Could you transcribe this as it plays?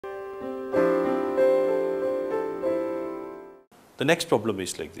The next problem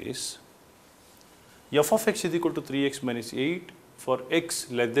is like this. F of x is equal to 3x minus 8 for x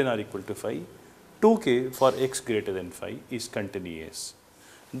less than or equal to 5. 2k for x greater than 5 is continuous.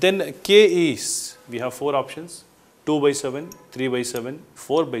 Then k is, we have 4 options, 2 by 7, 3 by 7,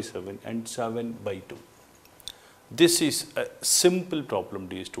 4 by 7 and 7 by 2. This is a simple problem,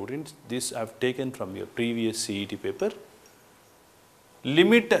 dear students. This I have taken from your previous CET paper.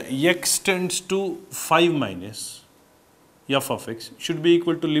 Limit x tends to 5 minus f of x should be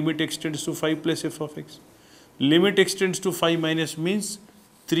equal to limit x tends to 5 plus f of x. Limit x tends to 5 minus means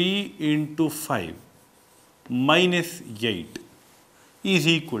 3 into 5 minus 8 is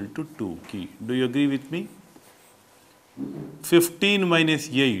equal to 2k. Do you agree with me? 15 minus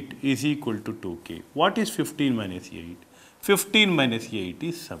 8 is equal to 2k. What is 15 minus 8? 15 minus 8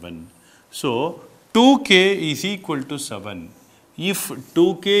 is 7. So, 2k is equal to 7. If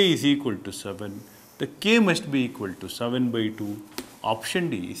 2k is equal to 7, the k must be equal to 7 by 2.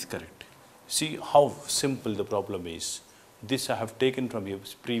 Option D is correct. See how simple the problem is. This I have taken from your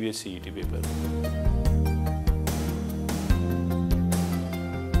previous CET paper.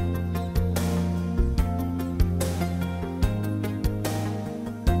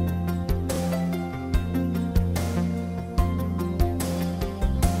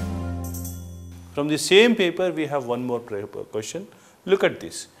 From the same paper, we have one more question. Look at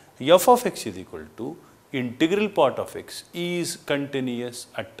this. F of x is equal to integral part of x is continuous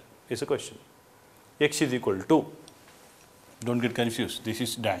at, is a question. X is equal to, don't get confused, this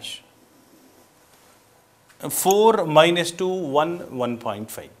is dash. 4 minus 2, 1,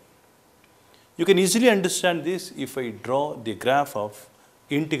 1.5. You can easily understand this if I draw the graph of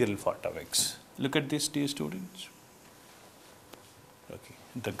integral part of x. Look at this, dear students. Okay.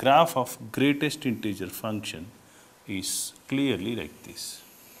 The graph of greatest integer function is clearly like this.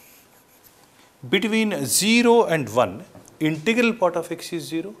 Between 0 and 1, integral part of x is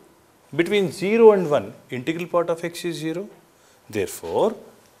 0. Between 0 and 1, integral part of x is 0. Therefore,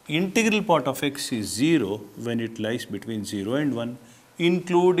 integral part of x is 0 when it lies between 0 and 1,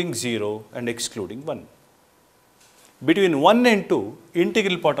 including 0 and excluding 1. Between 1 and 2,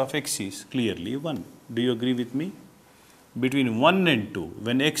 integral part of x is clearly 1. Do you agree with me? Between 1 and 2,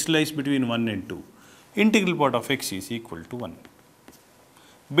 when x lies between 1 and 2, integral part of x is equal to 1.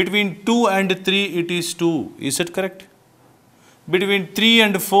 Between 2 and 3, it is 2. Is it correct? Between 3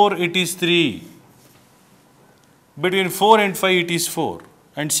 and 4, it is 3. Between 4 and 5, it is 4.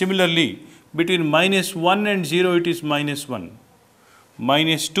 And similarly, between minus 1 and 0, it is minus 1.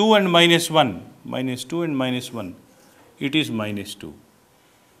 Minus 2 and minus 1, minus 2 and minus 1, it is minus 2.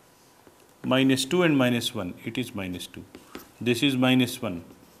 Minus 2 and minus 1, it is minus 2. This is minus 1.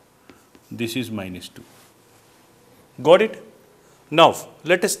 This is minus 2. Got it? Now,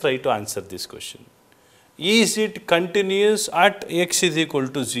 let us try to answer this question. Is it continuous at x is equal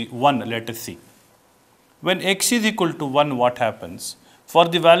to 1? Let us see. When x is equal to 1, what happens? For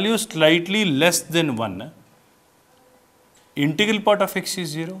the value slightly less than 1, integral part of x is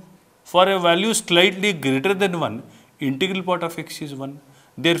 0. For a value slightly greater than 1, integral part of x is 1.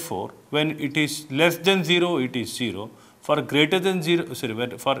 Therefore, when it is less than 0, it is 0. For greater than 0,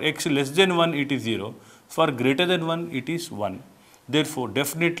 for x less than 1, it is 0. For greater than 1, it is 1. Therefore,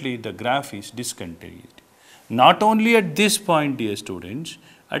 definitely the graph is discontinuous. Not only at this point, dear students,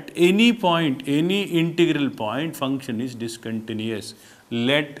 at any point, any integral point, function is discontinuous.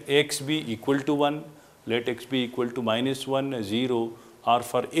 Let x be equal to 1, let x be equal to minus 1, 0, or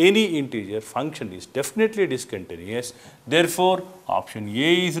for any integer, function is definitely discontinuous. Therefore, option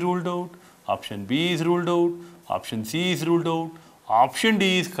A is ruled out, option B is ruled out, option C is ruled out, option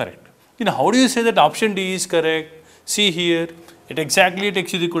D is correct. Then how do you say that option D is correct? See here, exactly at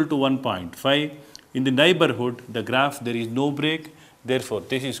x is equal to 1.5. In the neighborhood, the graph, there is no break. Therefore,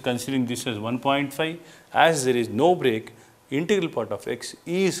 this is considering this as 1.5. As there is no break, integral part of x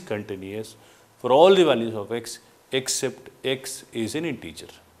is continuous for all the values of x except x is an integer.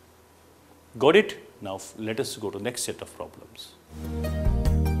 Got it? Now, let us go to the next set of problems.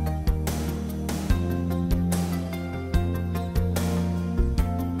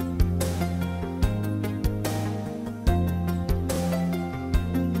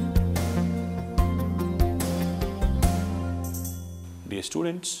 Dear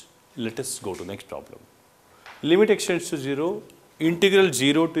students, let us go to the next problem. Limit x tends to 0, integral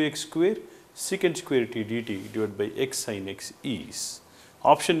 0 to x square, secant square t dt divided by x sin x is.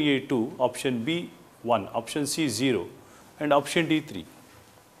 Option A 2, option B 1, option C 0 and option D 3.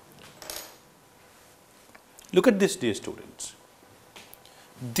 Look at this, dear students.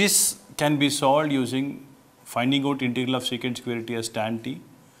 This can be solved using finding out integral of secant square t as tan t,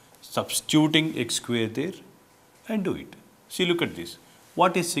 substituting x square there and do it. See, look at this.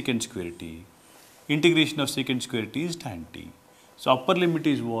 What is secant square t? Integration of secant square t is tan t. So upper limit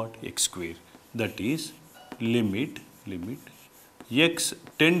is what? X square. That is limit x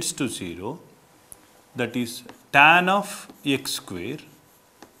tends to 0, that is tan of x square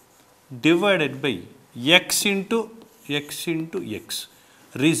divided by x into x.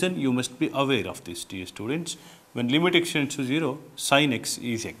 Reason, you must be aware of this, dear students. When limit x tends to 0, sin x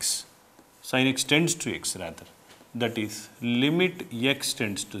is x. Sin x tends to x rather. That is limit x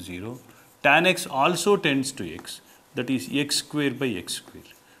tends to 0. Tan x also tends to x. That is x square by x square.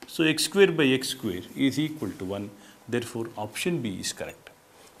 So x square by x square is equal to 1. Therefore, option B is correct.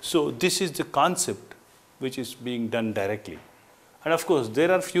 So this is the concept which is being done directly. And of course,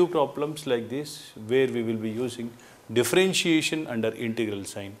 there are few problems like this where we will be using differentiation under integral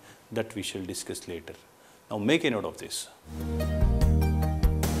sign, that we shall discuss later. Now make a note of this.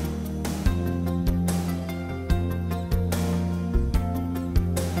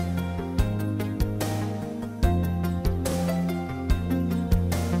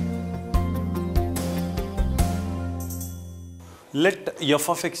 Let f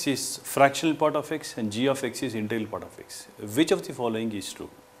of x is fractional part of x and g of x is integral part of x. Which of the following is true?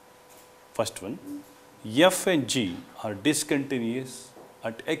 First one, f and g are discontinuous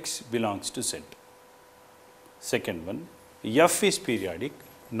at x belongs to Z. Second one, f is periodic,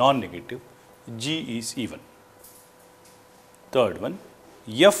 non-negative, g is even. Third one,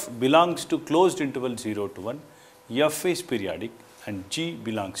 f belongs to closed interval 0 to 1, f is periodic and g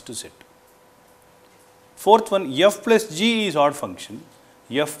belongs to Z. Fourth one, f plus g is odd function,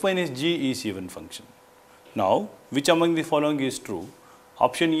 f minus g is even function. Now, which among the following is true?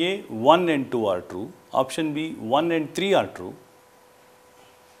 Option A, 1 and 2 are true. Option B, 1 and 3 are true.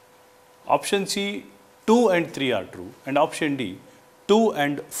 Option C, 2 and 3 are true. And option D, 2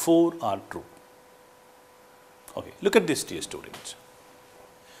 and 4 are true. Okay, look at this, dear students.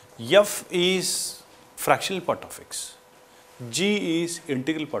 F is fractional part of x. G is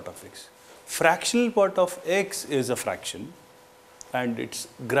integral part of x. Fractional part of x is a fraction and its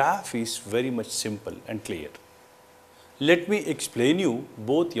graph is very much simple and clear. Let me explain you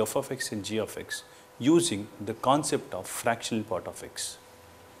both f of x and g of x using the concept of fractional part of x.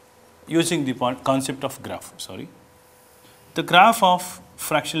 Using the concept of graph, The graph of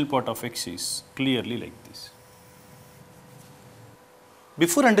fractional part of x is clearly like this.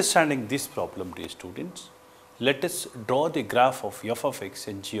 Before understanding this problem, dear students, let us draw the graph of f of x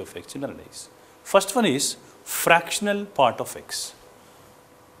and g of x and analyze. First one is fractional part of x.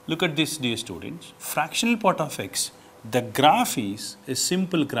 Look at this, dear students. Fractional part of x, the graph is a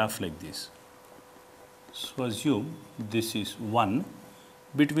simple graph like this. So assume this is 1.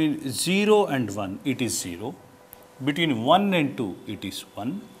 Between 0 and 1, it is 0. Between 1 and 2, it is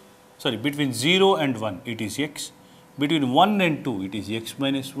 1. Between 0 and 1, it is x. Between 1 and 2, it is x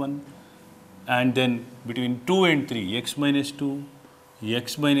minus 1. And then between 2 and 3, x minus 2,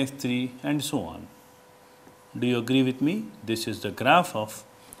 x minus 3 and so on. Do you agree with me? This is the graph of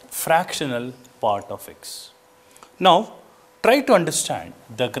fractional part of x. Now, try to understand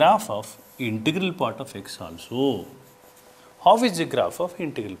the graph of integral part of x also. How is the graph of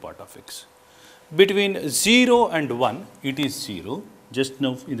integral part of x? Between 0 and 1, it is 0. Just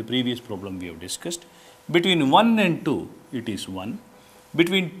now in the previous problem we have discussed. Between 1 and 2, it is 1.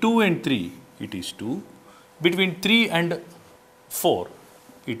 Between 2 and 3, it is 2. Between 3 and 4,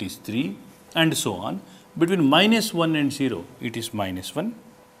 it is 3 and so on. Between minus 1 and 0, it is minus 1.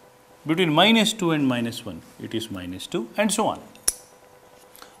 Between minus 2 and minus 1, it is minus 2 and so on.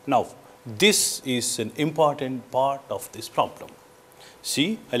 Now, this is an important part of this problem.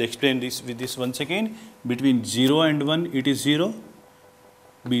 See, I will explain this with this once again. Between 0 and 1, it is 0.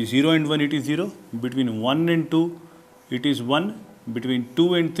 Be 0 and 1, it is 0. Between 1 and 2, it is 1. Between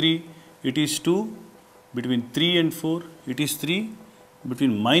 2 and 3, it is 2. Between 3 and 4, it is 3.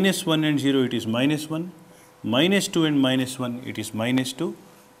 Between minus 1 and 0, it is minus 1. Minus 2 and minus 1, it is minus 2.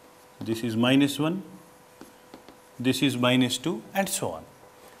 This is minus 1. This is minus 2 and so on.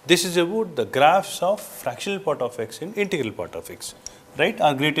 This is about the graphs of fractional part of x and integral part of x. Right?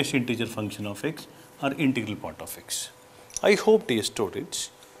 Our greatest integer function of x or integral part of x. I hope, dear students,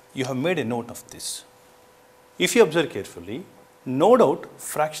 you have made a note of this. If you observe carefully, no doubt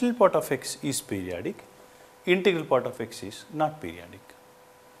fractional part of x is periodic, integral part of x is not periodic.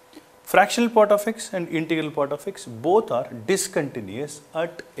 Fractional part of x and integral part of x both are discontinuous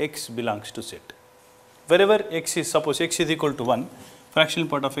at x belongs to Z. Wherever x is, suppose x is equal to 1, fractional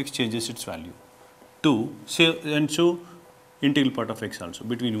part of x changes its value. 2, and so integral part of x also,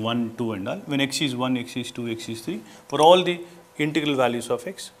 between 1, 2 and all. When x is 1, x is 2, x is 3, for all the integral values of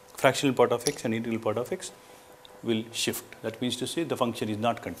x, fractional part of x and integral part of x, will shift. That means to say the function is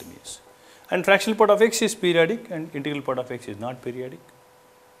not continuous. And fractional part of x is periodic and integral part of x is not periodic.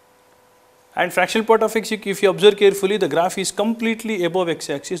 And fractional part of x, if you observe carefully, the graph is completely above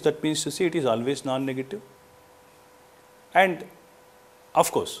x-axis. That means to say it is always non-negative. And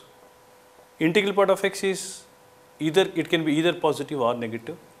of course, integral part of x is it can be either positive or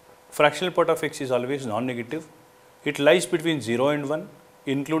negative. Fractional part of x is always non-negative. It lies between 0 and 1,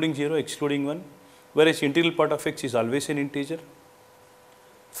 including 0, excluding 1, whereas integral part of x is always an integer.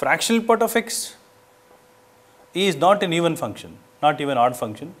 Fractional part of x is not an even function, not even odd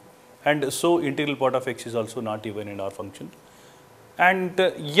function, and so integral part of x is also not even an odd function. And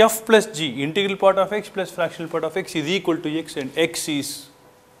f plus g, integral part of x plus fractional part of x is equal to x, and x is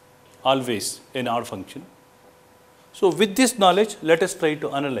always an odd function. So with this knowledge, let us try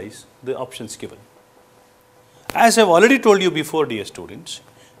to analyze the options given. As I have already told you before, dear students,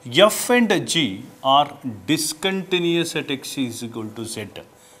 f and g are discontinuous at x is equal to z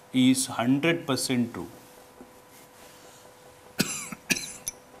is 100% true.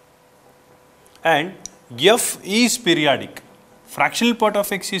 And f is periodic. Fractional part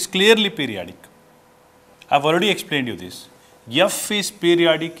of x is clearly periodic. I have already explained you this. F is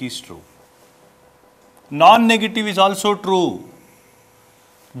periodic is true. Non-negative is also true.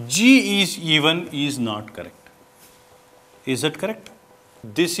 G is even is not correct. Is that correct?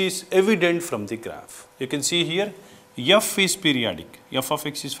 This is evident from the graph. You can see here, f is periodic. F of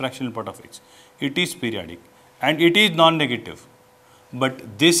x is fractional part of x. It is periodic and it is non-negative.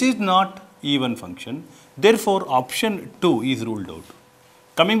 But this is not even function. Therefore, option 2 is ruled out.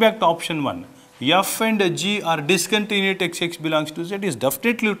 Coming back to option 1, f and g are discontinuous at x belongs to z is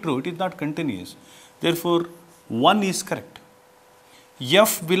definitely true. It is not continuous. Therefore, 1 is correct.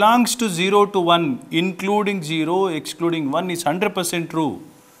 F belongs to 0 to 1, including 0, excluding 1 is 100% true.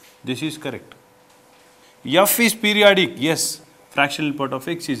 This is correct. F is periodic. Yes, fractional part of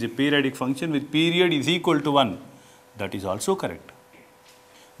x is a periodic function with period is equal to 1. That is also correct.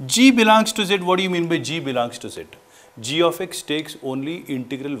 G belongs to z. What do you mean by G belongs to z? G of x takes only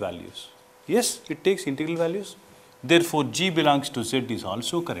integral values. Yes, it takes integral values. Therefore, G belongs to z is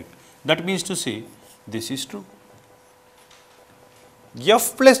also correct. That means to say, this is true.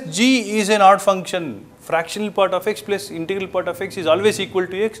 F plus g is an odd function. Fractional part of x plus integral part of x is always equal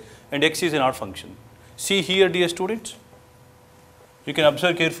to x, and x is an odd function. See here, dear students. You can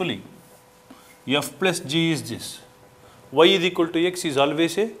observe carefully. F plus g is this. Y is equal to x is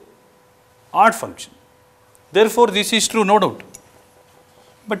always a odd function. Therefore, this is true, no doubt.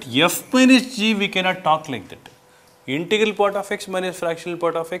 But f minus g, we cannot talk like that. Integral part of x minus fractional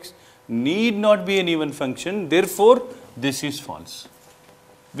part of x need not be an even function. Therefore, this is false.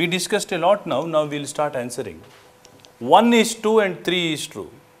 We discussed a lot now. Now we will start answering. 1 is 2 and 3 is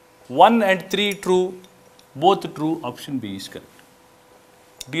true. 1 and 3 true, both true. Option B is correct.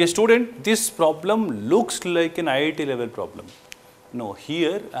 Dear student, this problem looks like an IIT level problem. No,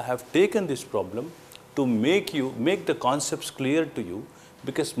 here I have taken this problem to make the concepts clear to you,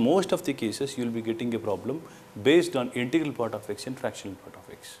 because most of the cases you will be getting a problem based on integral part of x and fractional part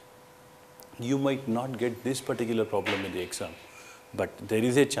of x. You might not get this particular problem in the exam, but there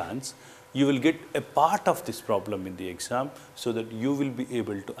is a chance you will get a part of this problem in the exam, so that you will be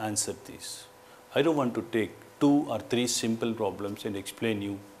able to answer this. I don't want to take 2 or 3 simple problems and explain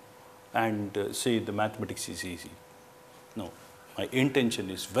you and say the mathematics is easy. No, my intention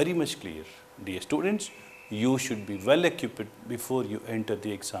is very much clear. Dear students, you should be well equipped before you enter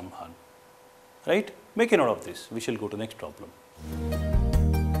the exam hall. Right? Make a note of this. We shall go to next problem.